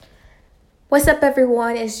What's up,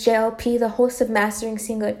 everyone? It's JLP, the host of Mastering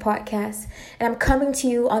Singular Podcast, and I'm coming to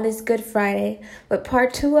you on this Good Friday with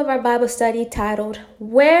part 2 of our Bible study titled,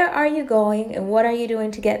 Where Are You Going and What Are You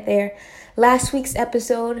Doing to Get There? Last week's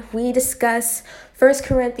episode, we discussed 1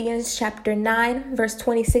 Corinthians chapter 9, verse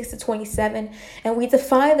 26 to 27, and we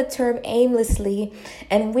defined the term aimlessly,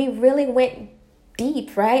 and we really went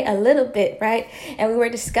deep, right? A little bit, right? And we were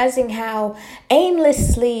discussing how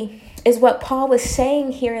aimlessly is what Paul was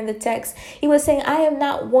saying here in the text. He was saying, I am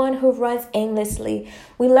not one who runs aimlessly.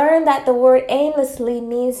 We learned that the word aimlessly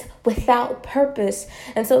means without purpose.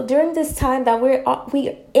 And so during this time that we're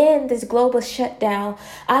in this global shutdown,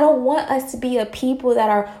 I don't want us to be a people that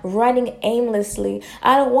are running aimlessly.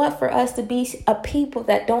 I don't want for us to be a people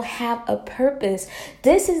that don't have a purpose.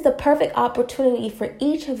 This is the perfect opportunity for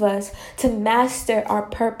each of us to master our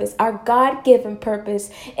purpose, our God-given purpose.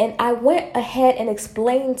 And I went ahead and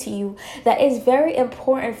explained to you that it's very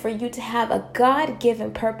important for you to have a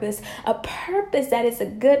God-given purpose, a purpose that is a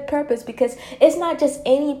good purpose, because it's not just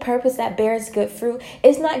any purpose that bears good fruit.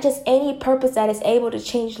 It's not just any purpose that is able to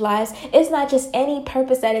change lives. It's not just any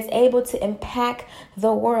purpose that is able to impact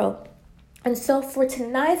the world. And so for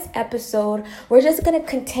tonight's episode, we're just going to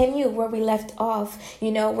continue where we left off.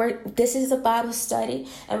 This is a Bible study,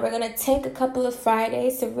 and we're going to take a couple of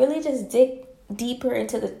Fridays to really just dig deeper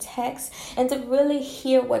into the text and to really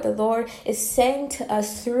hear what the Lord is saying to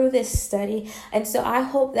us through this study. And so I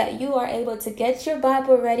hope that you are able to get your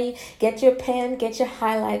Bible ready, get your pen, get your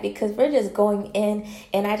highlight, because we're just going in,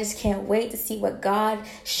 and I just can't wait to see what God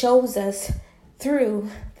shows us through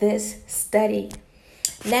this study.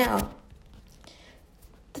 Now,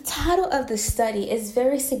 the title of the study is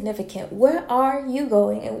very significant. Where are you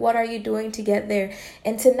going and what are you doing to get there?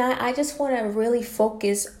 And tonight, I just want to really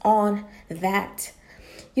focus on that.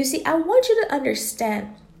 You see, I want you to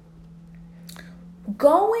understand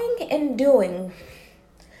going and doing.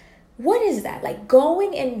 What is that? Like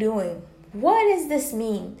going and doing. What does this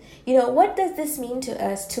mean? What does this mean to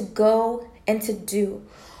us to go and to do?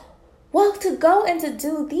 Well, to go and to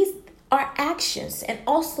do, these are actions and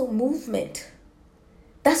also movement.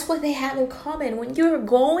 That's what they have in common. When you're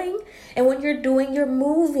going and when you're doing, you're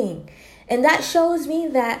moving. And that shows me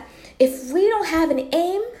that if we don't have an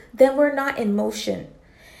aim, then we're not in motion.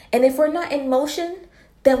 And if we're not in motion,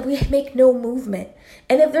 then we make no movement.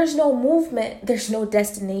 And if there's no movement, there's no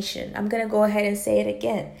destination. I'm going to go ahead and say it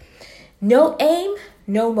again. No aim,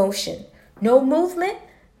 no motion. No movement,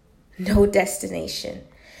 no destination.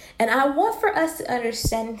 And I want for us to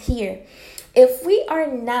understand here, if we are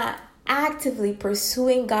not actively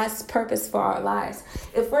pursuing God's purpose for our lives,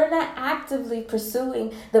 if we're not actively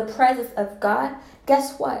pursuing the presence of God,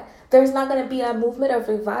 guess what? There's not going to be a movement of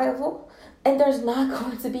revival, and there's not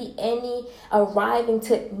going to be any arriving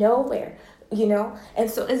to nowhere, And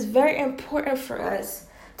so it's very important for us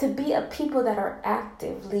to be a people that are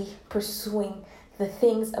actively pursuing the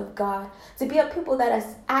things of God, to be a people that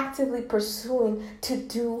is actively pursuing to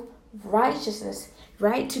do righteousness,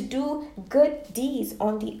 right? To do good deeds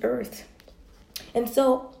on the earth. And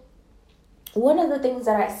so one of the things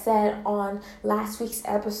that I said on last week's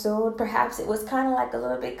episode, perhaps it was kind of like a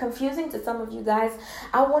little bit confusing to some of you guys.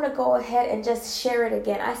 I want to go ahead and just share it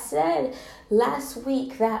again. I said last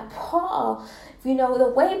week that Paul,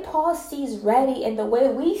 the way Paul sees ready and the way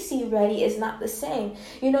we see ready is not the same.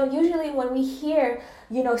 Usually when we hear,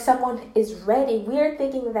 someone is ready, we're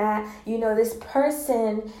thinking that, this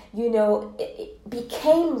person,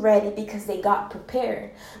 became ready because they got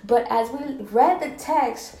prepared. But as we read the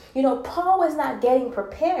text, Paul was not getting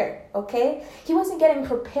prepared, okay? He wasn't getting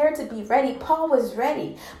prepared to be ready. Paul was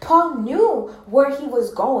ready. Paul knew where he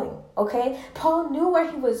was going, okay? Paul knew where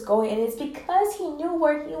he was going, and it's because he knew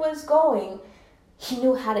where he was going, he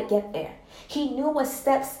knew how to get there. He knew what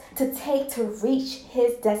steps to take to reach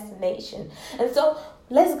his destination. And so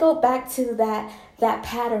let's go back to that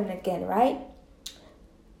pattern again, right?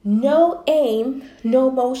 No aim,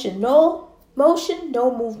 no motion. No motion,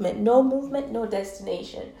 no movement. No movement, no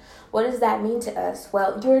destination. What does that mean to us?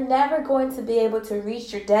 Well, you're never going to be able to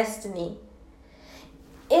reach your destiny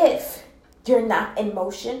if you're not in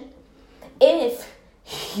motion, if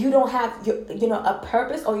you don't have a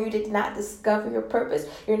purpose, or you did not discover your purpose.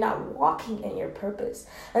 You're not walking in your purpose.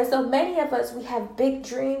 And so many of us, we have big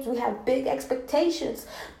dreams, we have big expectations,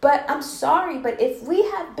 but I'm sorry, but if we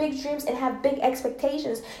have big dreams and have big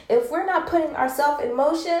expectations, if we're not putting ourselves in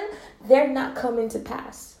motion, they're not coming to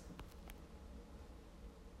pass.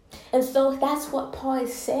 And so that's what Paul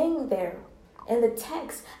is saying there in the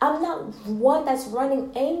text. I'm not one that's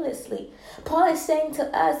running aimlessly. Paul is saying to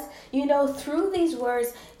us, through these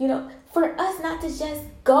words, for us not to just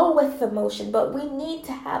go with the motion, but we need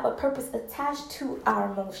to have a purpose attached to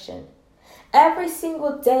our motion. Every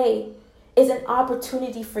single day is an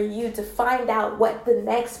opportunity for you to find out what the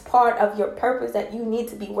next part of your purpose that you need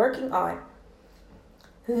to be working on.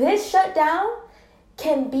 This shutdown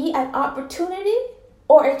can be an opportunity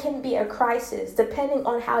or it can be a crisis, depending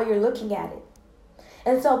on how you're looking at it.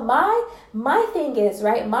 And so my thing is,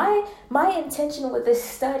 right, my intention with this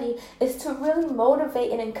study is to really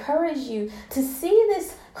motivate and encourage you to see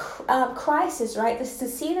this crisis, right, to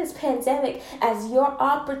see this pandemic as your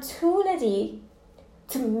opportunity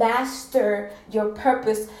to master your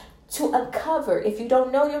purpose, to uncover, if you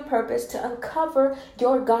don't know your purpose, to uncover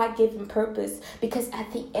your God-given purpose. Because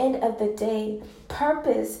at the end of the day,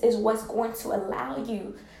 purpose is what's going to allow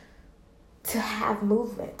you to have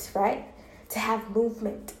movement, right? To have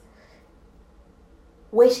movement,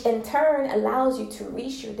 which in turn allows you to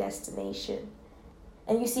reach your destination.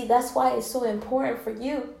 And you see, that's why it's so important for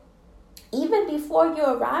you, even before you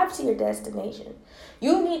arrive to your destination,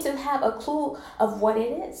 you need to have a clue of what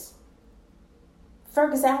it is. For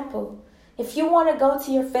example, if you want to go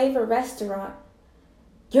to your favorite restaurant,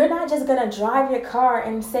 you're not just going to drive your car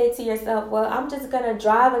and say to yourself, well, I'm just going to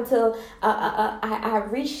drive until I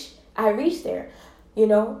reach there. You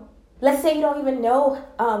know, let's say you don't even know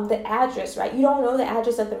the address, right? You don't know the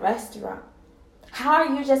address of the restaurant. How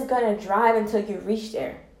are you just going to drive until you reach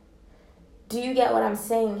there? Do you get what I'm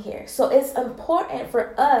saying here? So it's important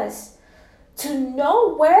for us to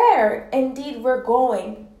know where indeed we're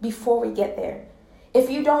going before we get there. If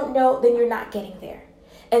you don't know, then you're not getting there.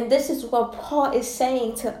 And this is what Paul is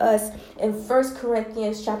saying to us in 1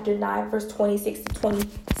 Corinthians chapter 9, verse 26 to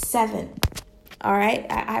 27. All right?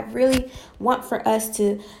 I really want for us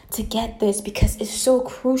to get this, because it's so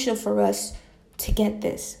crucial for us to get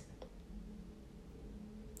this.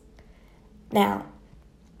 Now,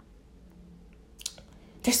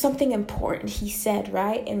 there's something important he said,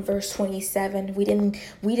 right? In verse 27. We didn't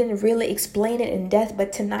really explain it in depth,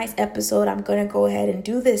 but tonight's episode, I'm going to go ahead and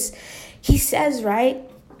do this. He says, right?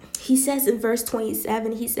 He says in verse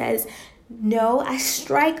 27, he says, "No, I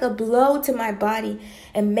strike a blow to my body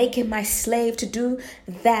and make it my slave to do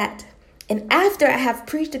that. And after I have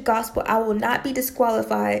preached the gospel, I will not be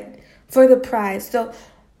disqualified for the prize." So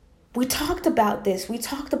we talked about this. We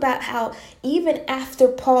talked about how even after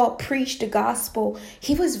Paul preached the gospel,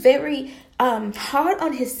 he was very hard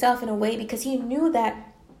on himself in a way, because he knew that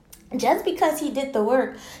just because he did the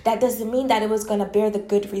work, that doesn't mean that it was going to bear the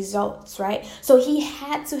good results, right? So he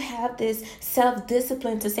had to have this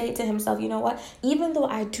self-discipline to say to himself, you know what? Even though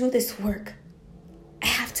I do this work, I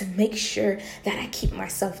have to make sure that I keep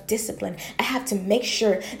myself disciplined. I have to make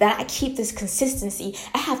sure that I keep this consistency.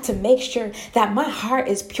 I have to make sure that my heart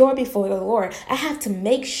is pure before the Lord. I have to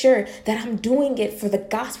make sure that I'm doing it for the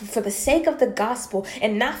gospel, for the sake of the gospel,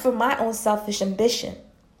 and not for my own selfish ambition.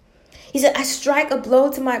 He said, I strike a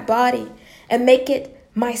blow to my body and make it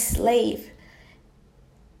my slave.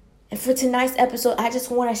 And for tonight's episode, I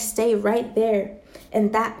just want to stay right there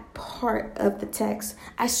in that part of the text.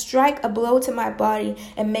 I strike a blow to my body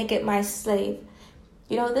and make it my slave.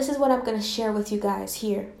 You know, this is what I'm going to share with you guys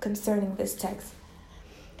here concerning this text.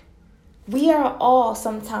 We are all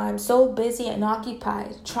sometimes so busy and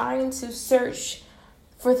occupied trying to search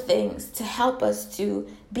for things to help us to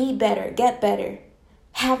be better, get better,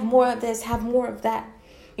 have more of this, have more of that,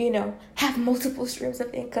 you know, have multiple streams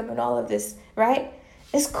of income and all of this, right?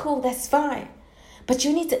 It's cool, that's fine. But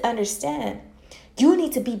you need to understand, you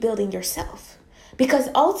need to be building yourself, because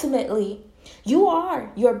ultimately you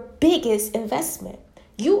are your biggest investment.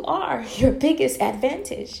 You are your biggest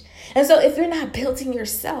advantage. And so if you're not building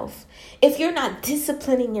yourself, if you're not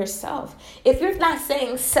disciplining yourself, if you're not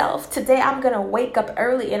saying, self, today I'm going to wake up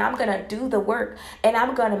early and I'm going to do the work, and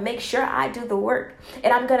I'm going to make sure I do the work,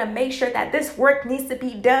 and I'm going to make sure that this work needs to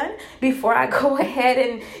be done before I go ahead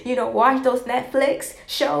and, watch those Netflix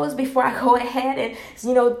shows, before I go ahead and,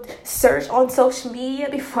 search on social media,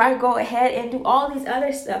 before I go ahead and do all these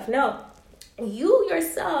other stuff. No, you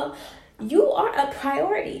yourself, you are a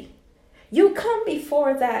priority. You come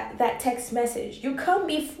before that text message. You come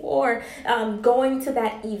before going to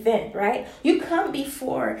that event, right? You come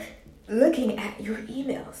before looking at your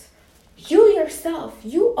emails. You yourself,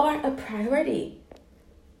 you are a priority.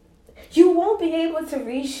 You won't be able to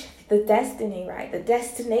reach the destiny, right? The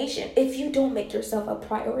destination, if you don't make yourself a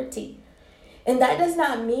priority. And that does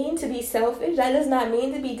not mean to be selfish. That does not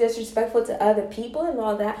mean to be disrespectful to other people and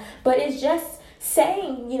all that. But it's just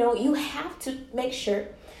saying, you have to make sure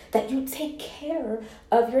that you take care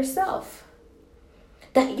of yourself,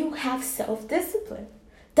 that you have self-discipline,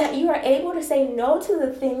 that you are able to say no to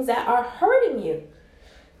the things that are hurting you.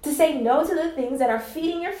 To say no to the things that are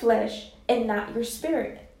feeding your flesh and not your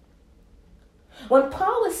spirit. When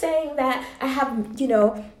Paul was saying that I have,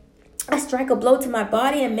 I strike a blow to my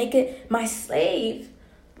body and make it my slave,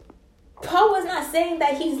 Paul was not saying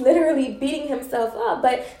that he's literally beating himself up,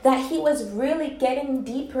 but that he was really getting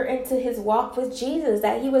deeper into his walk with Jesus,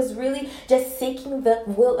 that he was really just seeking the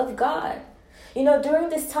will of God. During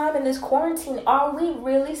this time in this quarantine, are we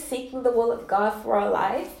really seeking the will of God for our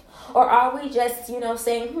life? Or are we just,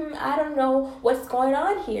 saying, I don't know what's going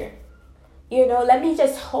on here. Let me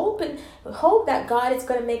just hope that God is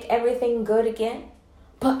going to make everything good again.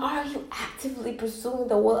 But are you actively pursuing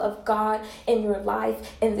the will of God in your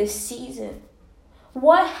life in this season?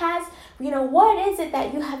 What is it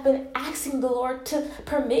that you have been asking the Lord to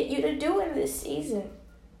permit you to do in this season?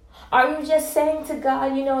 Are you just saying to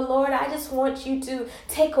God, Lord, I just want you to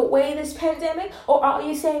take away this pandemic? Or are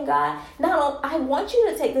you saying, God, no, I want you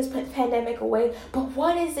to take this pandemic away, but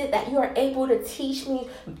what is it that you are able to teach me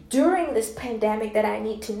during this pandemic that I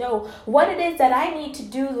need to know? What it is that I need to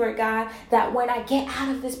do, Lord God, that when I get out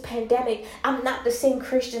of this pandemic, I'm not the same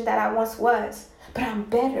Christian that I once was, but I'm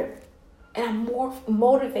better. And I'm more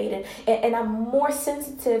motivated, and I'm more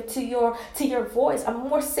sensitive to your voice. I'm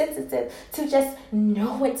more sensitive to just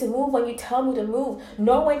know when to move when you tell me to move.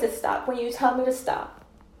 Know when to stop when you tell me to stop.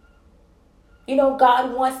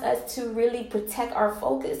 God wants us to really protect our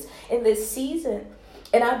focus in this season.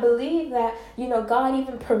 And I believe that, God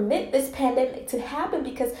even permit this pandemic to happen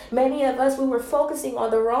because many of us, we were focusing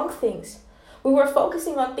on the wrong things. We were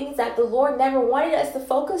focusing on things that the Lord never wanted us to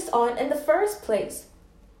focus on in the first place.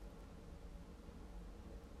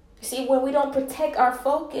 See, when we don't protect our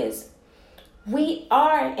focus, we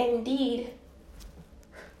are indeed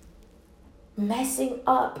messing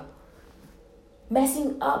up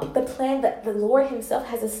the plan that the Lord himself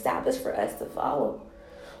has established for us to follow.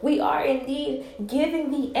 We are indeed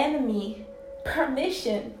giving the enemy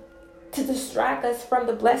permission to distract us from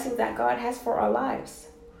the blessings that God has for our lives.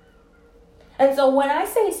 And so when I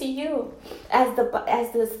say to you, as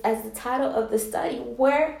the title of the study,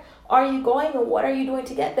 where are you going and what are you doing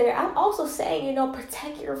to get there? I'm also saying,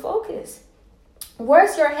 protect your focus.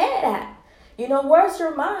 Where's your head at? Where's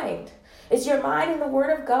your mind? Is your mind in the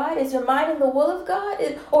Word of God? Is your mind in the will of God?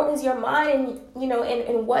 Or is your mind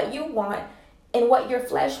in what you want and what your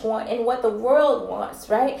flesh wants and what the world wants,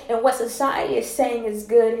 right? And what society is saying is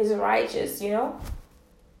good, is righteous,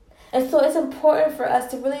 And so it's important for us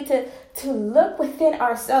to really to look within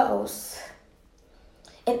ourselves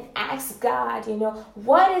and ask God,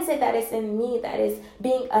 what is it that is in me that is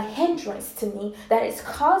being a hindrance to me, that is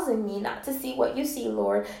causing me not to see what you see,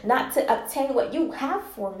 Lord, not to obtain what you have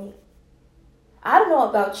for me. I don't know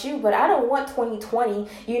about you, but I don't want 2020,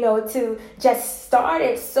 to just start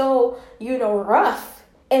it so, rough,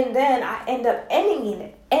 and then I end up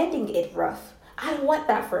ending it rough. I don't want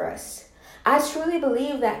that for us. I truly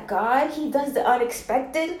believe that God, he does the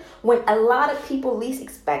unexpected when a lot of people least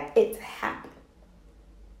expect it to happen.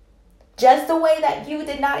 Just the way that you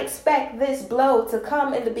did not expect this blow to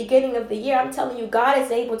come in the beginning of the year, I'm telling you, God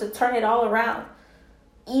is able to turn it all around,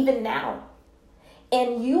 even now.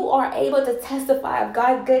 And you are able to testify of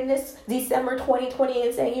God's goodness December 2020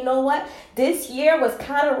 and say, you know what? This year was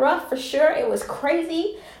kind of rough for sure. It was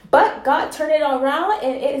crazy, but God turned it all around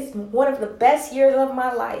and it is one of the best years of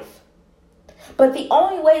my life. But the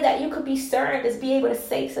only way that you could be certain is be able to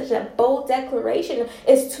say such a bold declaration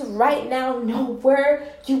is to right now know where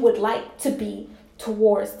you would like to be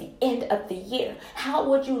towards the end of the year. How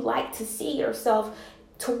would you like to see yourself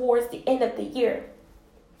towards the end of the year?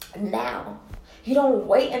 Now. You don't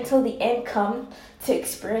wait until the end comes to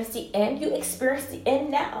experience the end. You experience the end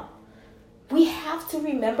now. We have to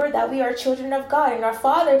remember that we are children of God, and our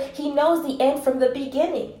Father, he knows the end from the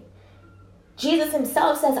beginning. Jesus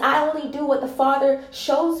himself says, I only do what the Father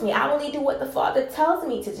shows me. I only do what the Father tells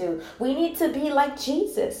me to do. We need to be like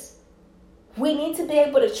Jesus. We need to be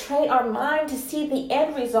able to train our mind to see the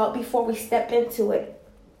end result before we step into it.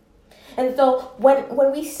 And so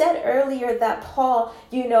when we said earlier that Paul,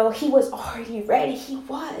 he was already ready, he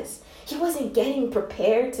was. He wasn't getting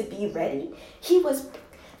prepared to be ready. He was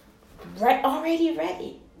already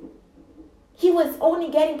ready. He was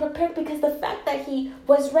only getting prepared because the fact that he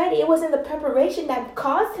was ready, it wasn't the preparation that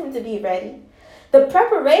caused him to be ready. The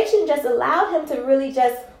preparation just allowed him to really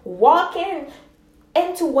just walk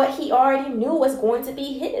into what he already knew was going to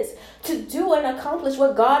be his, to do and accomplish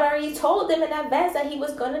what God already told him in advance that he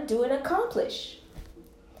was going to do and accomplish.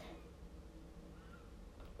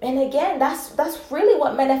 And again, that's really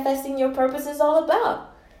what manifesting your purpose is all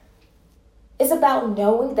about. It's about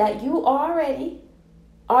knowing that you already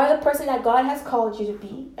Are the person that God has called you to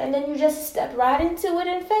be. And then you just step right into it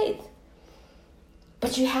in faith.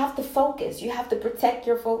 But you have to focus. You have to protect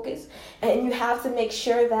your focus. And you have to make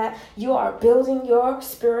sure that you are building your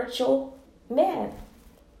spiritual man.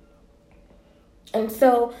 And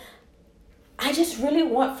so I just really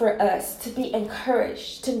want for us to be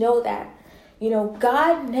encouraged to know that,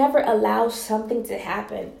 God never allows something to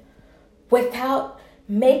happen without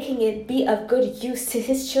making it be of good use to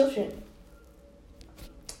his children.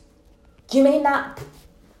 You may not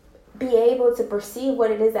be able to perceive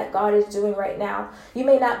what it is that God is doing right now. You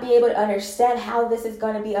may not be able to understand how this is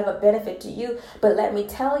going to be of a benefit to you. But let me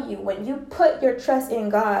tell you, when you put your trust in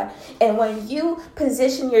God and when you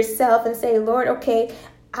position yourself and say, Lord, okay,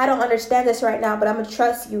 I don't understand this right now, but I'm going to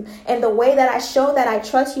trust you. And the way that I show that I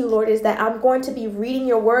trust you, Lord, is that I'm going to be reading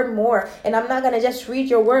your word more. And I'm not going to just read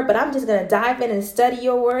your word, but I'm just going to dive in and study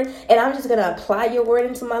your word. And I'm just going to apply your word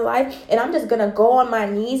into my life. And I'm just going to go on my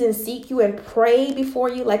knees and seek you and pray before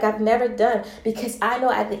you like I've never done. Because I know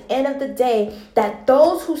at the end of the day that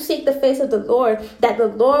those who seek the face of the Lord, that the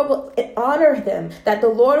Lord will honor them, that the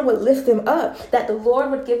Lord would lift them up, that the Lord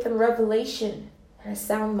would give them revelation and a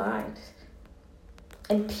sound mind.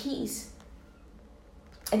 And peace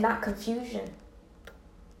and not confusion.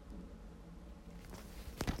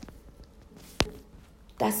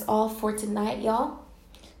 That's all for tonight, y'all.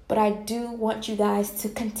 But I do want you guys to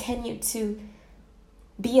continue to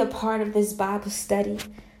be a part of this Bible study,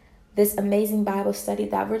 this amazing Bible study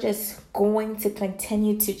that we're just going to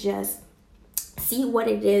continue to just see what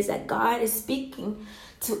it is that God is speaking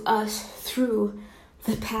to us through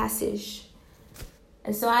the passage.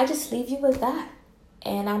 And so I just leave you with that.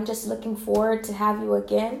 And I'm just looking forward to have you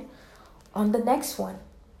again on the next one.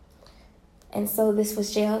 And so this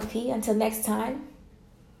was JLP. Until next time,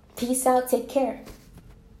 peace out. Take care.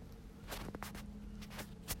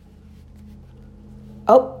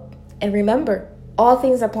 Oh, and remember, all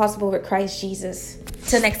things are possible with Christ Jesus.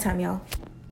 Till next time, y'all.